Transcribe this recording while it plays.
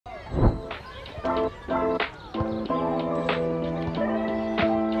Hi,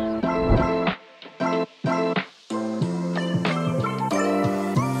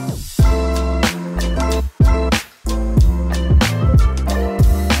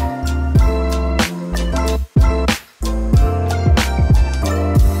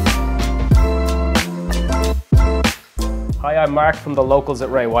 I'm Mark from the locals at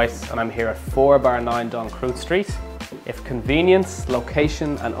Ray White and I'm here at 4/9 on Croot Street. If convenience,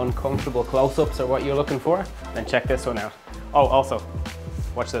 location and uncomfortable close-ups are what you're looking for, then check this one out. Oh, also,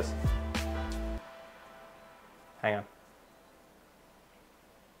 watch this. Hang on.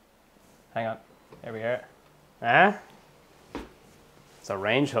 Hang on, here we are. Ah, it's a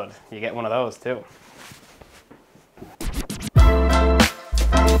range hood. You get one of those too.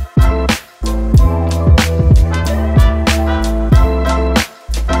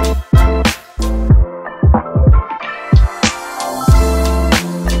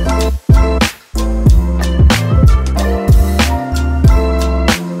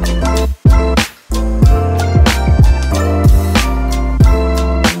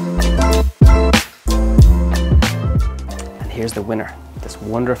 Here's the winner, this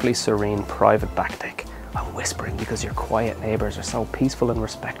wonderfully serene private back deck. I'm whispering because your quiet neighbours are so peaceful and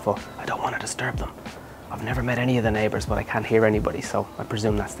respectful. I don't want to disturb them. I've never met any of the neighbours, but I can't hear anybody, so I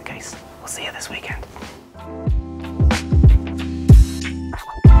presume that's the case. We'll see you this weekend.